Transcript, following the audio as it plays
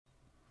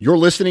You're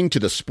listening to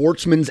the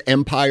Sportsman's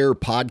Empire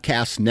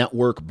Podcast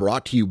Network,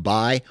 brought to you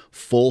by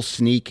Full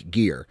Sneak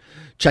Gear.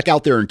 Check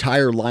out their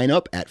entire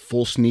lineup at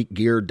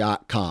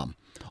fullsneakgear.com.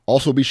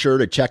 Also be sure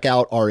to check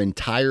out our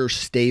entire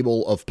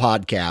stable of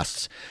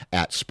podcasts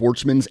at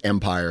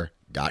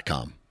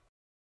sportsmansempire.com.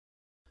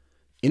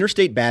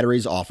 Interstate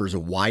Batteries offers a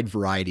wide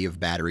variety of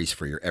batteries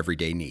for your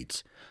everyday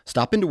needs.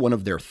 Stop into one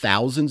of their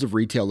thousands of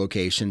retail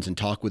locations and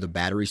talk with a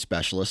battery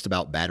specialist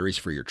about batteries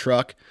for your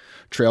truck,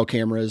 trail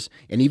cameras,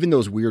 and even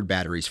those weird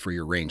batteries for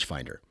your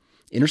rangefinder.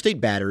 Interstate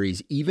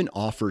Batteries even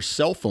offers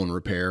cell phone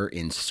repair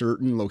in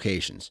certain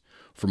locations.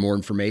 For more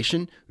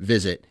information,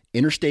 visit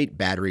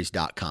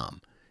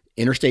interstatebatteries.com.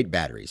 Interstate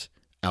Batteries,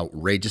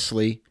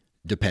 outrageously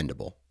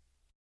dependable.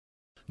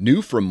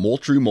 New from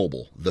Moultrie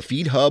Mobile, the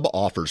Feed Hub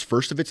offers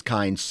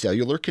first-of-its-kind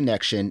cellular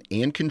connection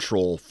and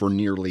control for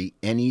nearly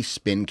any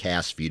spin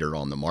cast feeder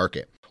on the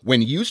market.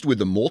 When used with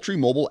the Moultrie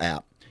Mobile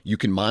app, you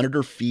can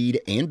monitor feed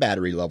and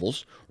battery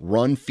levels,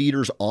 run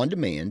feeders on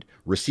demand,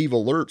 receive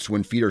alerts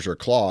when feeders are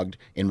clogged,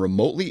 and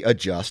remotely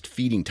adjust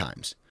feeding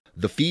times.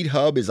 The Feed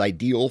Hub is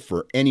ideal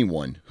for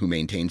anyone who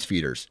maintains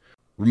feeders.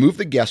 Remove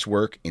the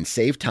guesswork and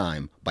save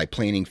time by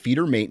planning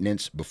feeder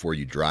maintenance before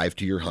you drive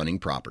to your hunting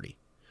property.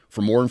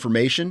 For more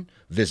information,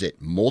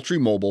 visit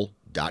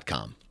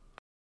MoultrieMobile.com.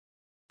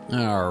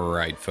 All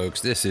right,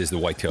 folks, this is the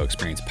Whitetail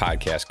Experience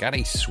Podcast. Got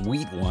a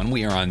sweet one.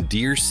 We are on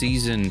deer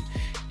season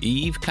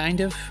eve,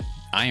 kind of.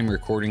 I am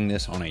recording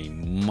this on a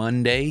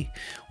Monday.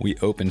 We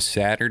open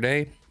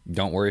Saturday.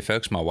 Don't worry,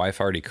 folks. My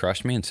wife already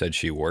crushed me and said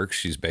she works.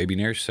 She's baby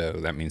nurse, so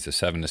that means a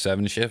 7 to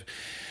 7 shift.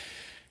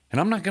 And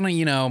I'm not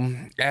going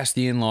to, ask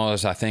the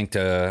in-laws, I think,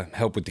 to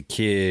help with the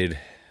kid.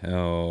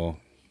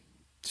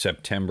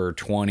 September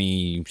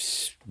 20,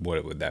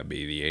 what would that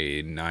be?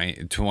 The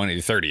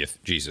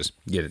 30th. Jesus,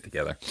 get it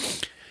together.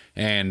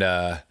 And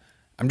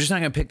I'm just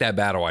not going to pick that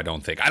battle, I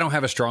don't think. I don't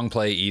have a strong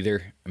play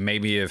either.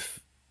 Maybe if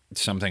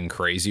something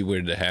crazy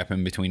would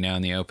happen between now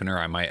and the opener,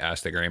 I might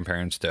ask the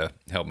grandparents to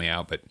help me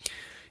out. But I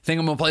think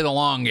I'm going to play the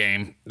long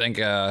game. I think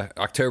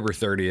October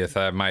 30th,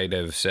 I might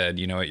have said,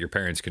 you know what, your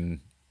parents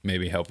can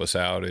maybe help us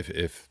out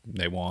if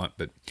they want.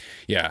 But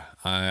yeah,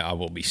 I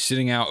will be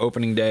sitting out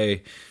opening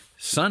day.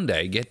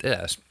 Sunday, get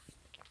this.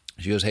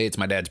 She goes, hey, it's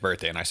my dad's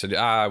birthday. And I said,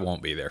 I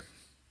won't be there.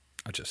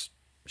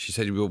 She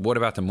said, well, what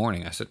about the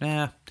morning? I said,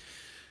 I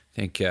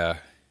think I'd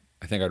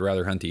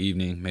rather hunt the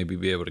evening, maybe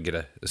be able to get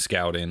a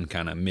scout in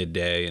kind of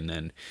midday, and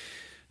then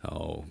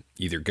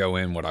either go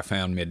in what I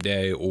found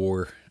midday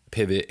or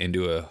pivot and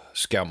do a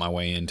scout my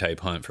way in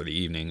type hunt for the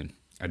evening. And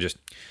I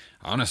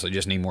honestly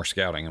just need more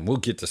scouting, and we'll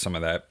get to some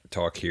of that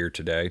talk here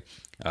today.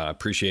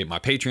 Appreciate my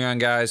Patreon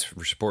guys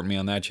for supporting me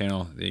on that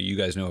channel. You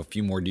guys know a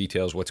few more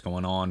details, what's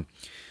going on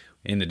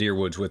in the deer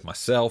woods with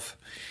myself.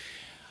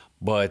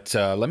 But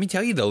let me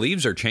tell you, the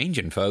leaves are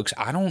changing, folks.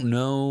 I don't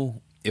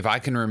know if I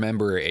can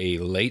remember a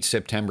late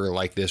September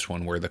like this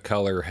one where the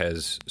color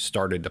has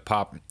started to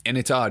pop. And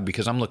it's odd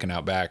because I'm looking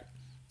out back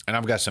and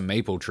I've got some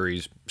maple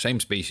trees, same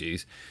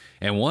species,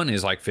 and one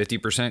is like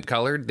 50%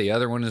 colored. The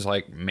other one is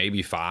like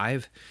maybe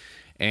 5%.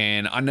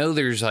 And I know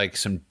there's like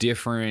some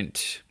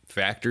different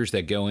factors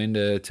that go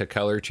into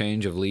color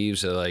change of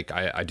leaves. Like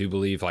I do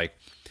believe, like,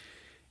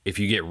 if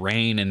you get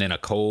rain and then a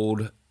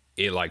cold,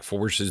 it like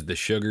forces the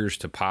sugars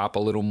to pop a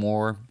little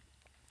more.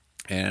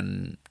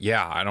 And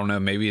yeah, I don't know,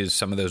 maybe as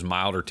some of those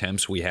milder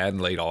temps we had in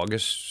late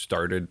August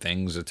started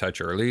things a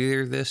touch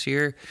earlier this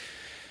year.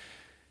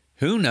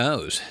 Who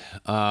knows?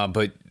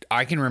 But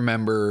I can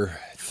remember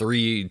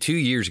 2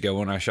 years ago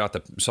when I shot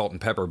the salt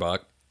and pepper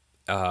buck,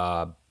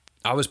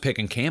 I was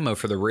picking camo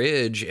for the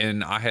ridge,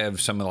 and I have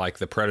some of like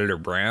the Predator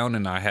brown,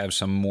 and I have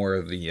some more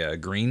of the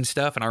green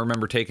stuff. And I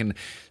remember taking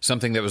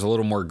something that was a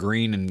little more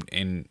green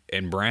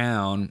and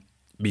brown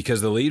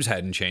because the leaves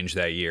hadn't changed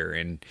that year.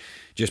 And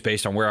just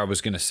based on where I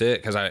was going to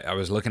sit, because I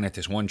was looking at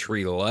this one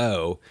tree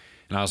low,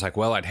 and I was like,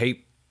 well, I'd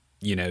hate,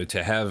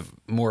 to have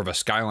more of a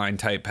skyline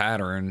type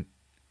pattern,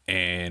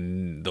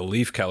 and the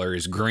leaf color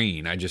is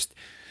green. I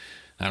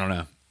don't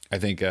know. I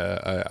think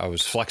I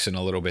was flexing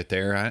a little bit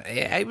there.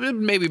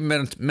 Maybe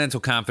mental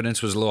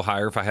confidence was a little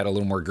higher if I had a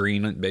little more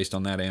green based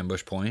on that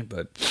ambush point,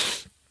 but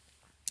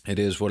it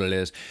is what it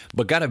is.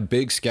 But got a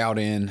big scout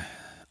in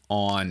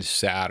on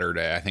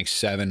Saturday, I think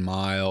 7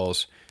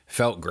 miles.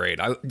 Felt great.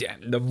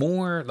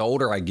 The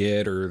older I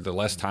get, or the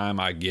less time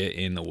I get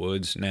in the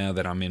woods now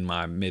that I'm in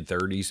my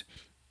mid-30s,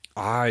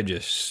 I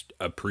just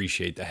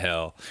appreciate the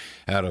hell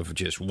out of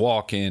just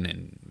walking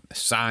and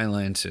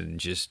silence and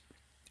just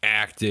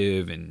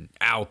active and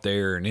out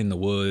there and in the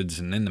woods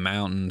and in the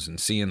mountains and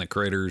seeing the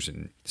critters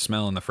and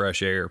smelling the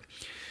fresh air.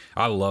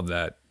 I love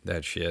that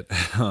shit.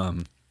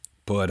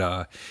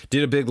 But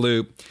did a big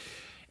loop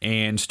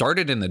and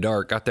started in the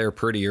dark, got there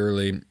pretty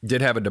early.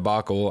 Did have a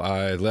debacle.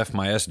 I left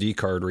my SD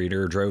card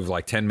reader, drove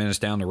like 10 minutes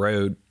down the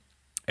road,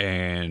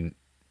 and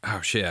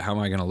oh shit, how am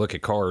I going to look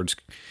at cards?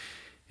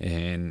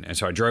 And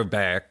so I drove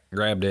back,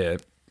 grabbed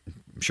it.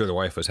 I'm sure the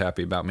wife was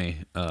happy about me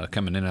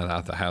coming in and out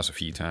of the house a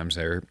few times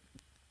there.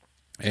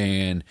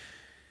 And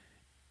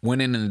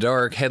went in the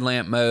dark,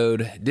 headlamp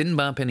mode, didn't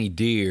bump any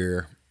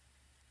deer.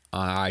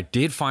 I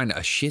did find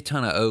a shit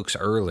ton of oaks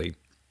early,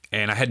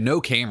 and I had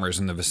no cameras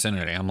in the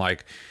vicinity. I'm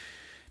like,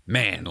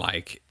 man,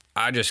 like,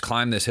 I just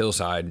climbed this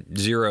hillside,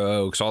 0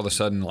 oaks, all of a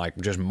sudden, like,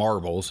 just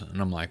marbles.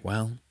 And I'm like,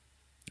 well,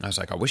 I was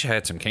like, I wish I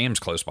had some cams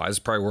close by. This is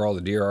probably where all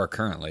the deer are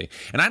currently.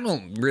 And I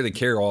don't really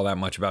care all that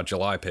much about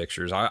July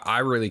pictures. I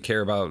really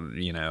care about,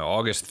 you know,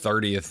 August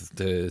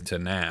 30th to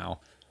now.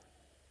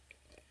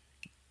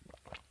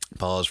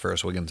 Pause for a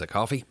swig of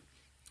coffee.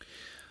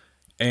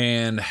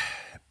 And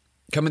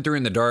coming through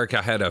in the dark,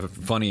 I had a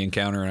funny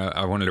encounter, and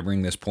I wanted to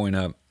bring this point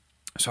up.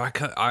 So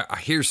I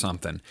hear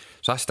something.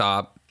 So I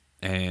stop,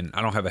 and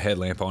I don't have a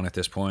headlamp on at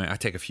this point. I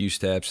take a few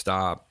steps,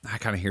 stop. I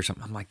kind of hear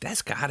something. I'm like,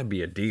 that's got to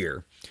be a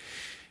deer.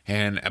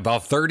 And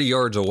about 30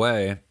 yards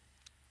away,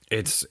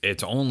 it's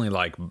only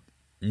like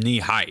knee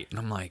height. And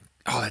I'm like,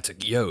 oh, that's a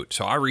yote.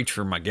 So I reach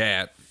for my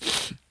gat.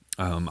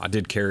 I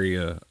did carry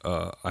a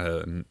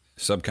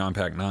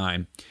subcompact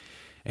 9.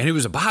 And it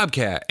was a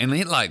bobcat, and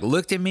it like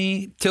looked at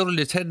me, tilted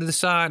its head to the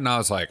side, and I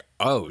was like,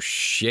 "Oh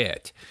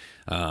shit!"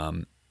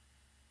 And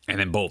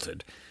then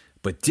bolted.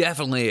 But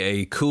definitely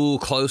a cool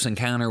close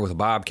encounter with a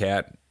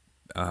bobcat.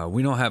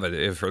 We don't have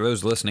for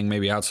those listening,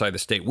 maybe outside the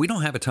state, we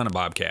don't have a ton of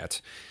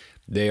bobcats.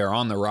 They are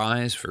on the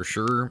rise for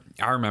sure.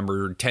 I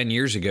remember 10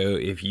 years ago,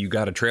 if you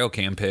got a trail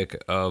cam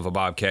pic of a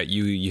bobcat,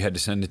 you had to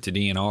send it to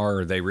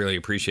DNR. Or they really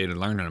appreciated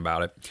learning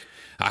about it.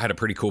 I had a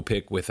pretty cool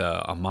pic with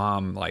a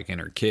mom like in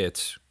her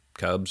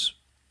cubs.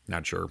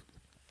 Not sure,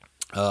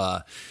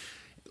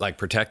 like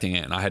protecting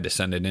it, and I had to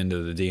send it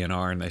into the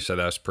DNR, and they said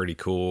that's pretty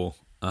cool.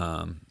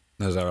 That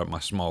was out at my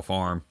small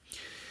farm.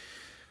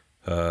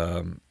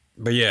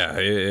 But yeah,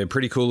 a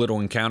pretty cool little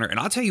encounter. And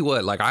I'll tell you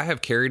what, like I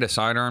have carried a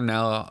sidearm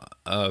now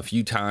a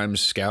few times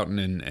scouting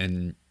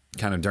and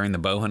kind of during the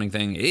bow hunting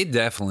thing. It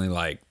definitely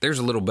like there's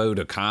a little boat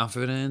of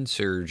confidence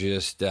or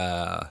just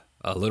a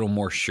little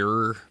more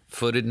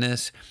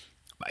sure-footedness.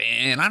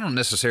 And I don't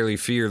necessarily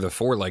fear the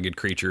 4-legged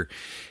creature.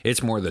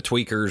 It's more the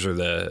tweakers or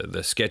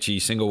the sketchy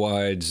single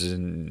wides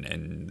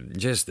and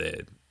just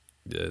the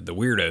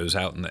weirdos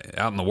out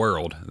in the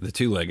world, the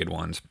 2-legged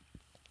ones.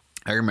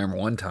 I remember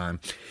one time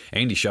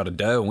Andy shot a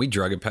doe and we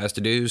drug it past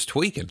a dude who's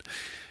tweaking.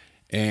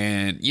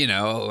 And, you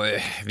know,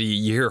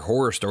 you hear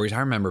horror stories.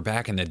 I remember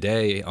back in the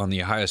day on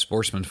the Ohio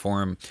Sportsman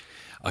Forum,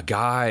 a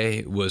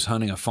guy was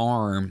hunting a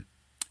farm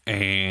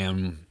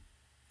and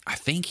I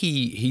think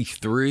he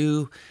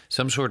threw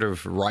some sort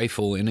of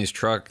rifle in his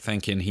truck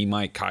thinking he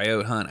might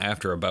coyote hunt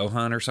after a bow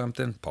hunt or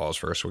something. Pause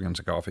for a swig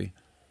of coffee.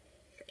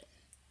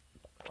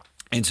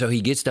 And so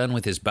he gets done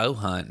with his bow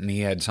hunt, and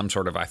he had some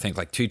sort of, I think,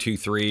 like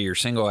 223 or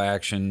single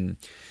action.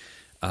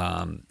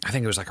 I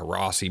think it was like a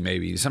Rossi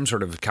maybe, some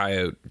sort of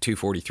coyote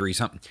 243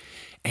 something.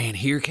 And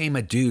here came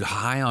a dude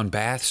high on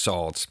bath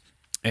salts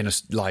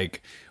and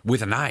like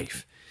with a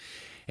knife.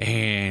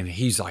 And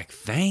he's like,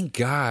 thank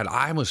God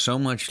I was so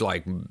much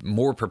like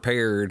more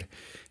prepared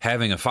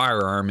having a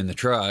firearm in the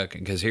truck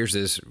because here's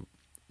this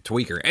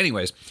tweaker.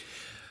 Anyways,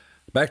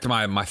 back to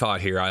my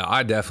thought here.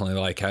 I definitely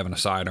like having a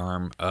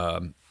sidearm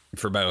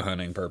for bow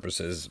hunting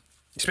purposes,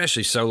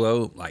 especially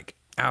solo, like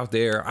out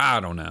there. I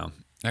don't know.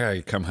 I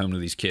gotta come home to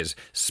these kids.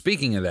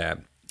 Speaking of that,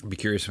 I'd be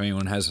curious if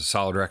anyone has a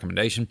solid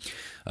recommendation.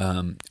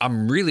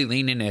 I'm really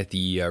leaning at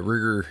the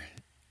Ruger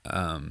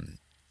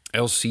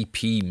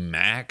LCP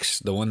Max,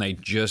 the one they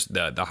just,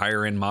 the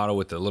higher end model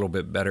with the little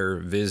bit better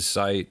Viz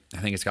sight. I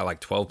think it's got like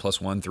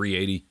 12+1,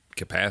 380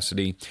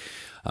 capacity.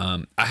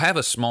 I have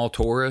a small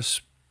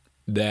Taurus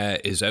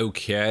that is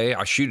okay.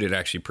 I shoot it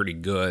actually pretty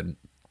good,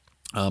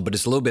 but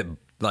it's a little bit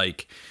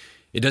like,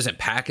 it doesn't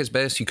pack as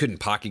best. You couldn't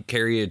pocket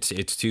carry it.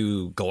 It's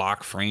too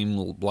Glock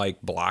frame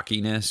like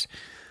blockiness.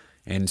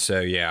 And so,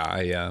 yeah,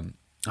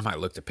 I might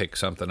look to pick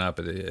something up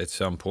at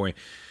some point.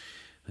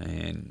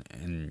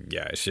 And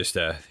yeah, it's just,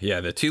 the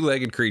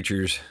 2-legged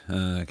creatures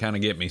kind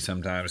of get me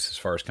sometimes as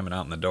far as coming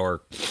out in the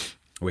dark,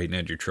 waiting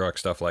at your truck,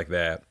 stuff like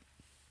that.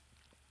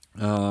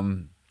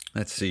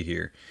 Let's see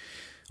here.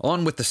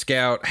 On with the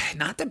Scout.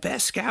 Not the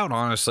best Scout,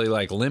 honestly.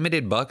 Like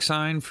limited buck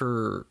sign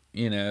for,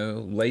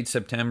 late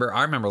September.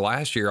 I remember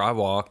last year I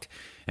walked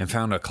and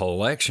found a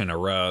collection of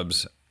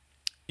rubs,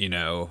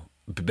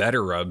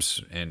 better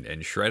rubs and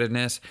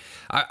shreddedness.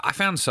 I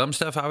found some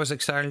stuff I was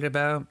excited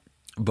about,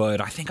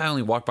 but I think I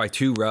only walked by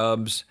 2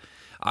 rubs.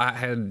 I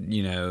had,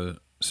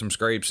 some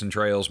scrapes and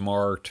trails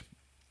marked.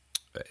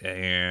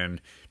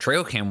 And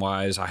trail cam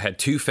wise, I had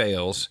 2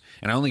 fails,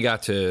 and I only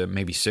got to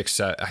maybe 6.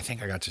 I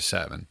think I got to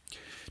 7.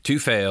 2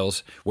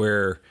 fails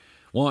where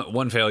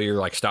one failure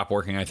like stopped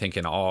working, I think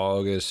in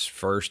August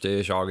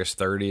 1st-ish, August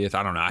 30th.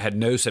 I don't know. I had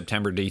no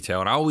September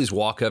detail, and I always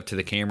walk up to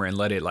the camera and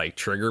let it like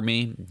trigger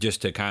me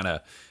just to kind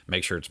of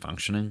make sure it's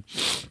functioning.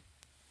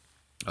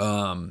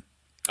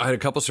 I had a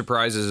couple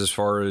surprises as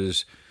far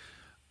as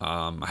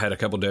I had a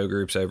couple doe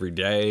groups every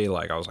day.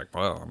 Like I was like,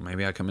 well,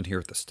 maybe I come in here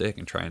with a stick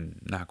and try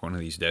and knock one of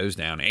these does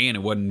down, and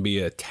it wouldn't be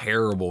a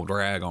terrible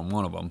drag on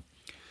one of them.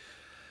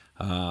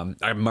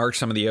 I marked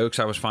some of the oaks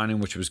I was finding,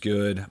 which was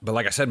good. But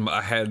like I said,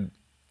 I had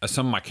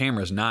some of my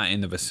cameras not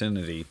in the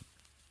vicinity.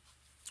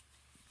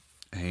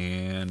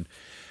 And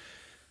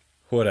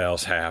What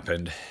else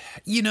happened?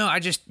 I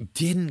just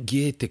didn't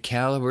get the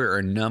caliber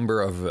or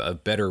number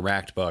of better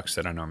racked bucks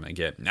that I normally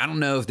get. I don't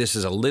know if this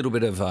is a little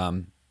bit of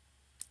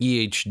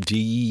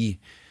EHD.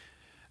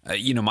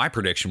 My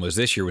prediction was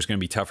this year was going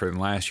to be tougher than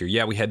last year.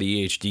 Yeah, we had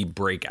the EHD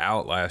break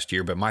out last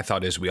year, but my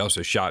thought is we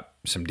also shot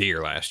some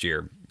deer last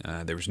year.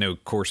 There was no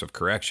course of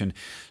correction.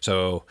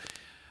 So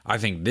I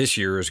think this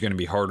year is going to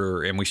be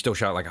harder, and we still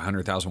shot like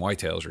 100,000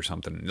 whitetails or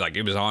something. Like,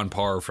 it was on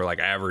par for like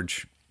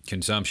average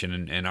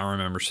consumption. And I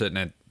remember sitting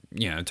at,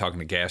 talking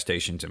to gas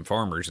stations and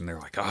farmers, and they're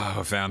like, oh,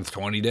 I found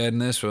 20 dead in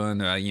this one.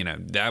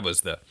 That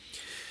was the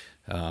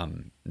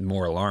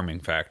more alarming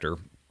factor.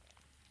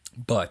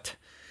 But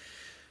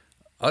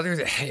other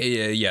than,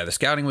 the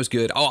scouting was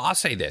good. Oh, I'll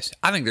say this.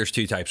 I think there's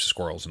two types of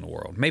squirrels in the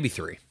world, maybe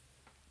three.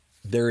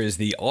 There is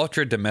the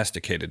ultra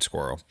domesticated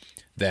squirrel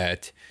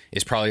that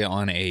is probably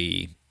on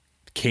a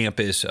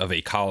campus of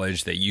a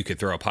college that you could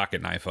throw a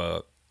pocket knife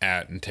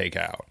at and take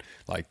out.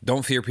 Like,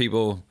 don't fear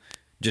people,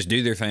 just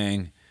do their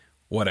thing,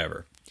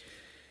 whatever.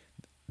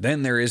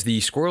 Then there is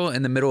the squirrel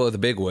in the middle of the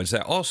big woods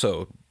that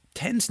also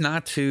tends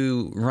not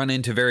to run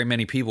into very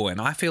many people. And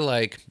I feel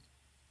like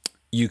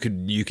you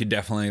could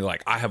definitely,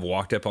 like, I have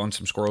walked up on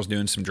some squirrels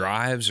doing some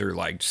drives or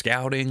like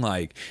scouting.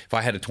 Like, if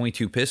I had a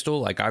 22 pistol,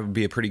 like, I would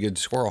be a pretty good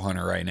squirrel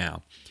hunter right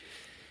now.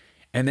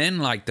 And then,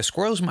 like, the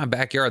squirrels in my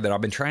backyard that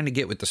I've been trying to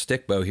get with the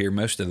stick bow here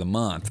most of the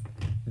month,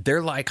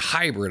 they're like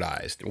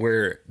hybridized,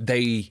 where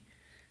they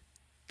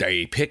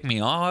pick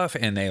me off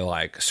and they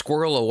like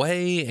squirrel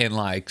away and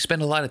like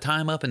spend a lot of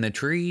time up in the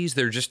trees.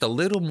 They're just a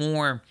little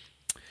more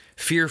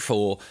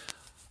fearful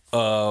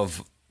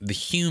of the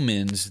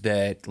humans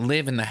that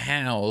live in the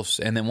house.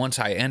 And then once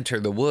I enter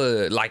the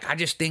wood, like, I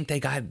just think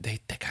they got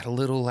a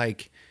little,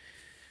 like,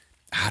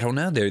 I don't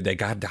know, they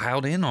got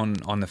dialed in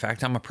on the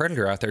fact I'm a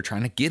predator out there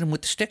trying to get them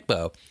with the stick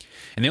bow.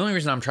 And the only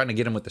reason I'm trying to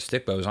get them with the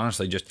stick bow is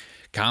honestly just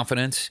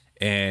confidence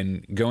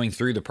and going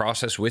through the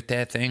process with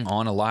that thing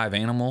on a live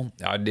animal.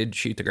 I did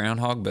shoot the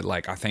groundhog, but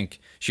like, I think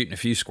shooting a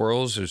few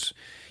squirrels is,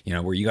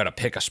 where you got to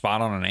pick a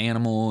spot on an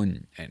animal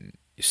and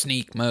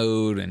sneak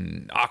mode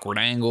and awkward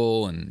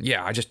angle. And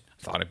yeah, I just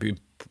thought it'd be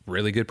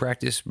really good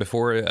practice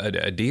before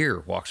a deer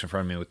walks in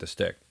front of me with the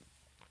stick.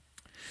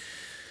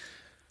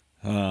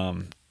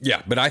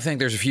 Yeah, but I think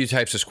there's a few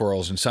types of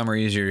squirrels, and some are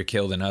easier to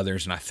kill than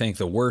others. And I think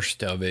the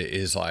worst of it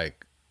is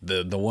like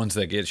the ones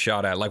that get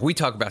shot at. Like we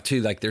talk about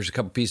too, like there's a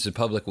couple pieces of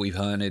public we've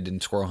hunted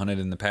and squirrel hunted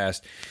in the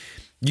past.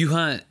 You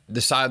hunt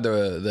the side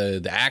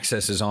the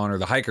access is on, or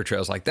the hiker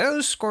trails, like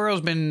those squirrels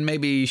been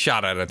maybe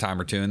shot at a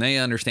time or two and they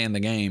understand the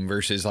game,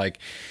 versus like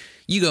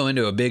you go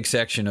into a big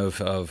section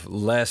of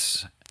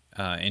less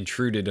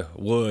intruded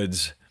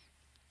woods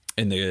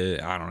in the,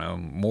 I don't know,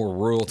 more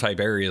rural type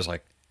areas.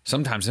 Like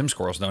sometimes them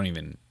squirrels don't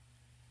even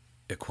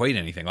equate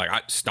anything. Like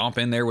I stomp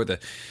in there with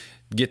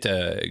get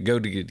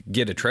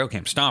a trail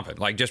cam, stomp it,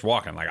 like just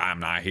walking, like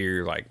I'm not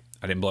here, like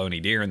I didn't blow any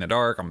deer in the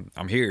dark,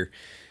 I'm here.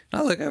 And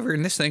I look over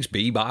and this thing's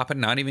bebopping,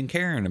 not even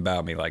caring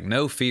about me, like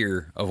no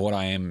fear of what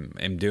I am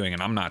doing,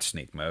 and I'm not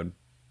sneak mode.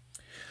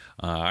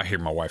 I hear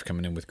my wife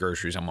coming in with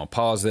groceries. I'm gonna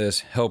pause this,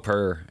 help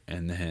her,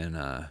 and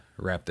then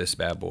wrap this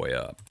bad boy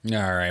up.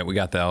 All right, we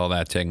got all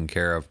that taken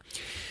care of.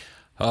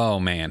 Oh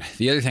man,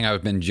 the other thing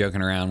I've been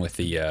joking around with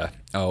the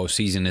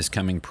season is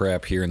coming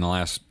prep here in the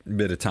last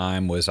bit of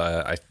time was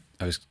I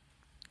was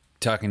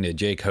talking to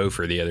Jake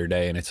Hofer the other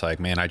day, and it's like,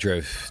 man, I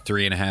drove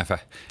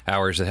 3.5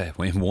 hours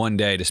in one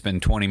day to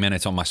spend 20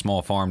 minutes on my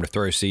small farm to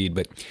throw seed,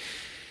 but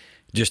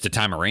just to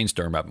time a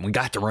rainstorm up, and we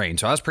got the rain,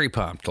 so I was pretty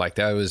pumped. Like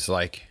that was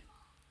like,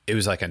 it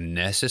was like a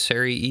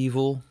necessary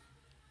evil,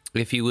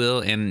 if you will,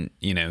 and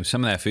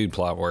some of that food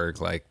plot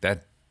work, like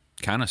that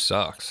kind of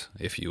sucks,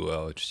 if you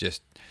will. It's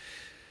just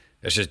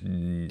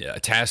a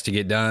task to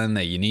get done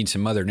that you need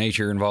some Mother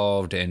Nature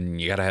involved,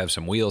 and you got to have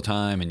some wheel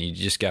time, and you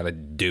just got to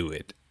do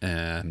it,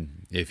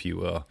 if you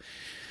will.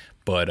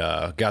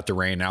 But got the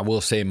rain. I will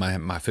say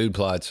my food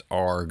plots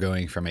are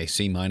going from a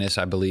C-,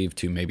 I believe,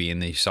 to maybe in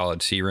the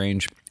solid C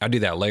range. I do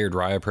that layered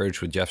rye approach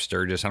with Jeff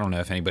Sturgis. I don't know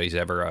if anybody's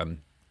ever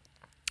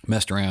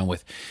messed around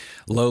with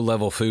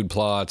low-level food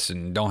plots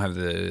and don't have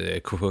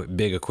the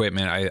big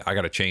equipment. I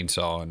got a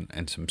chainsaw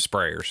and some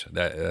sprayers.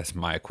 That's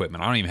my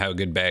equipment. I don't even have a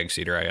good bag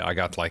seeder. I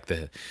got like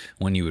the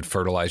one you would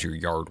fertilize your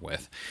yard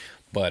with.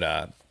 But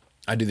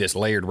I do this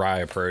layered rye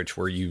approach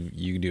where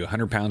you do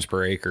 100 pounds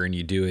per acre, and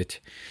you do it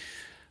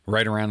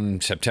right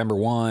around September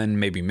 1,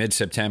 maybe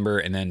mid-September,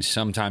 and then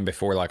sometime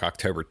before like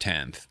October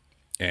 10th.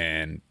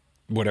 And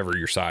whatever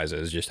your size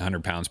is, just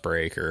 100 pounds per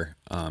acre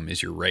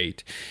is your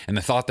rate. And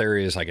the thought there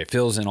is like it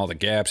fills in all the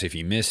gaps. If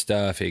you miss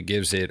stuff, it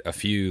gives it a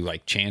few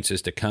like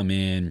chances to come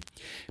in,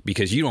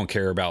 because you don't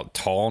care about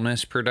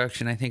tallness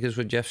production, I think is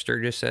what Jeff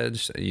Sturgis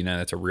says.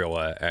 That's a real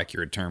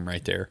accurate term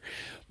right there.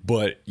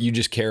 But you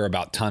just care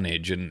about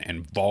tonnage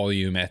and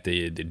volume at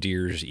the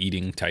deer's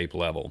eating type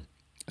level.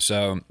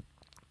 So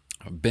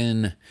I've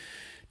been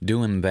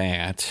doing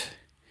that.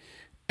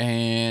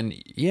 And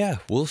yeah,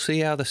 we'll see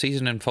how the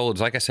season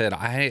unfolds. Like I said,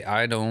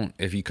 I don't,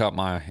 if you caught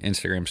my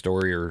Instagram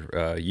story or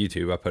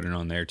YouTube, I put it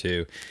on there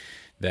too,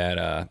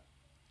 that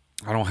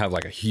I don't have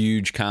like a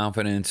huge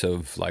confidence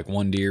of like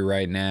one deer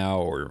right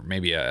now, or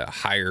maybe a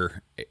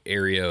higher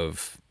area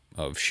of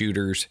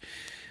shooters.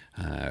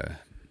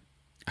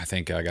 I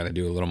think I got to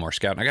do a little more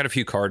scouting. I got a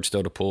few cards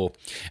still to pull.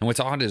 And what's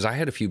odd is I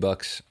had a few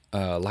bucks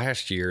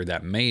last year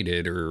that made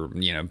it, or,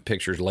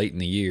 pictures late in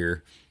the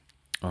year.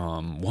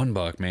 One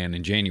buck, man,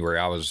 in January,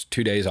 I was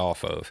 2 days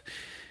off of.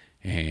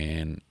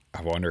 And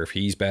I wonder if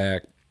he's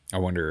back. I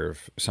wonder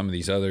if some of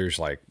these others,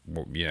 like,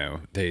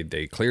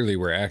 they clearly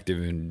were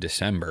active in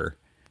December,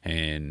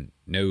 and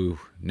no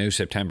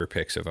September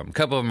pics of them. A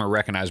couple of them are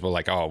recognizable,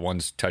 like, oh,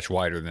 one's touch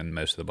wider than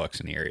most of the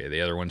bucks in the area.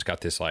 The other one's got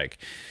this, like,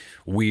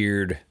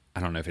 weird, I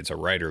don't know if it's a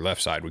right or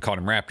left side. We called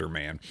him Raptor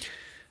Man.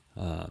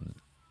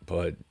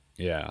 But,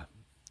 yeah,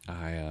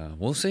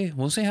 we'll see.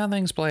 We'll see how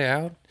things play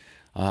out.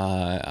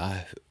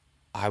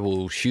 I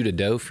will shoot a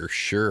doe for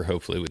sure,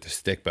 hopefully, with the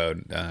stick bow.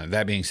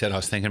 That being said, I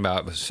was thinking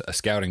about a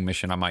scouting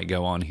mission I might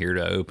go on here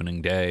to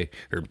opening day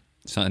or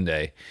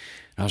Sunday.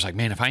 And I was like,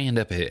 man, if I end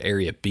up at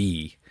Area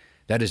B,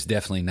 that is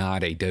definitely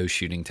not a doe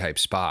shooting type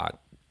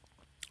spot,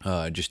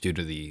 just due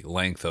to the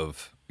length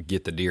of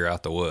get the deer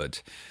out the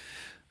woods.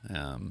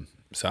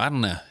 So I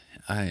don't know.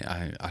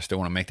 I still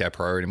want to make that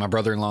priority. My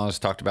brother-in-law has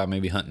talked about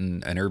maybe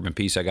hunting an urban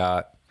piece I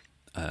got.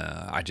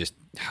 I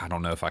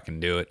don't know if I can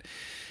do it.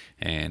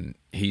 And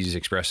he's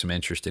expressed some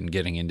interest in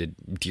getting into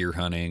deer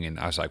hunting. And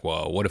I was like,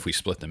 well, what if we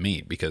split the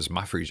meat? Because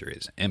my freezer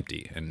is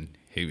empty. And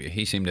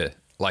he seemed to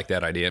like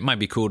that idea. It might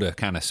be cool to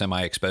kind of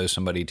semi-expose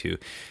somebody to,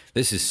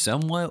 this is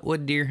somewhat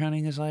what deer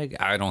hunting is like.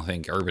 I don't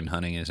think urban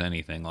hunting is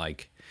anything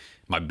like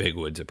my big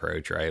woods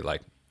approach, right?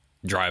 Like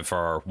drive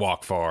far,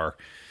 walk far,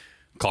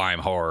 climb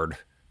hard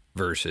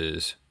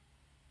versus,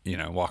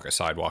 walk a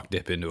sidewalk,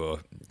 dip into a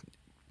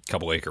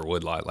couple acre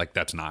woodlot. Like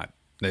that's not.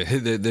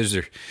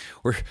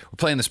 We're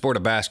playing the sport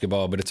of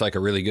basketball, but it's like a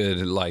really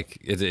good, like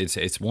it's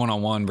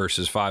 1-on-1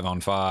 versus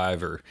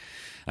 5-on-5, or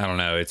I don't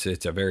know. It's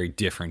a very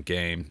different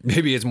game.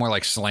 Maybe it's more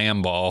like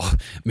slam ball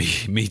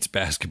meets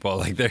basketball.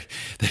 Like the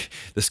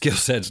skill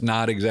set's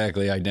not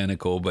exactly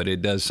identical, but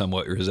it does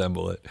somewhat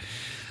resemble it.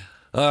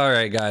 All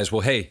right, guys. Well,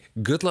 hey,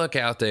 good luck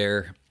out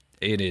there.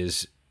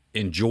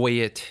 Enjoy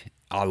it.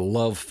 I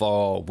love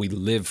fall. We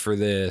live for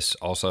this.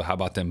 Also, how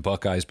about them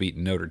Buckeyes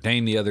beating Notre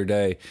Dame the other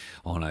day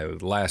on a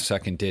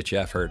last-second ditch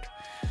effort?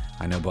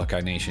 I know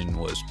Buckeye Nation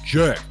was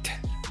jerked.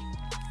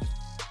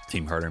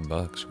 Team Harder and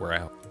Bucks, we're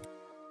out.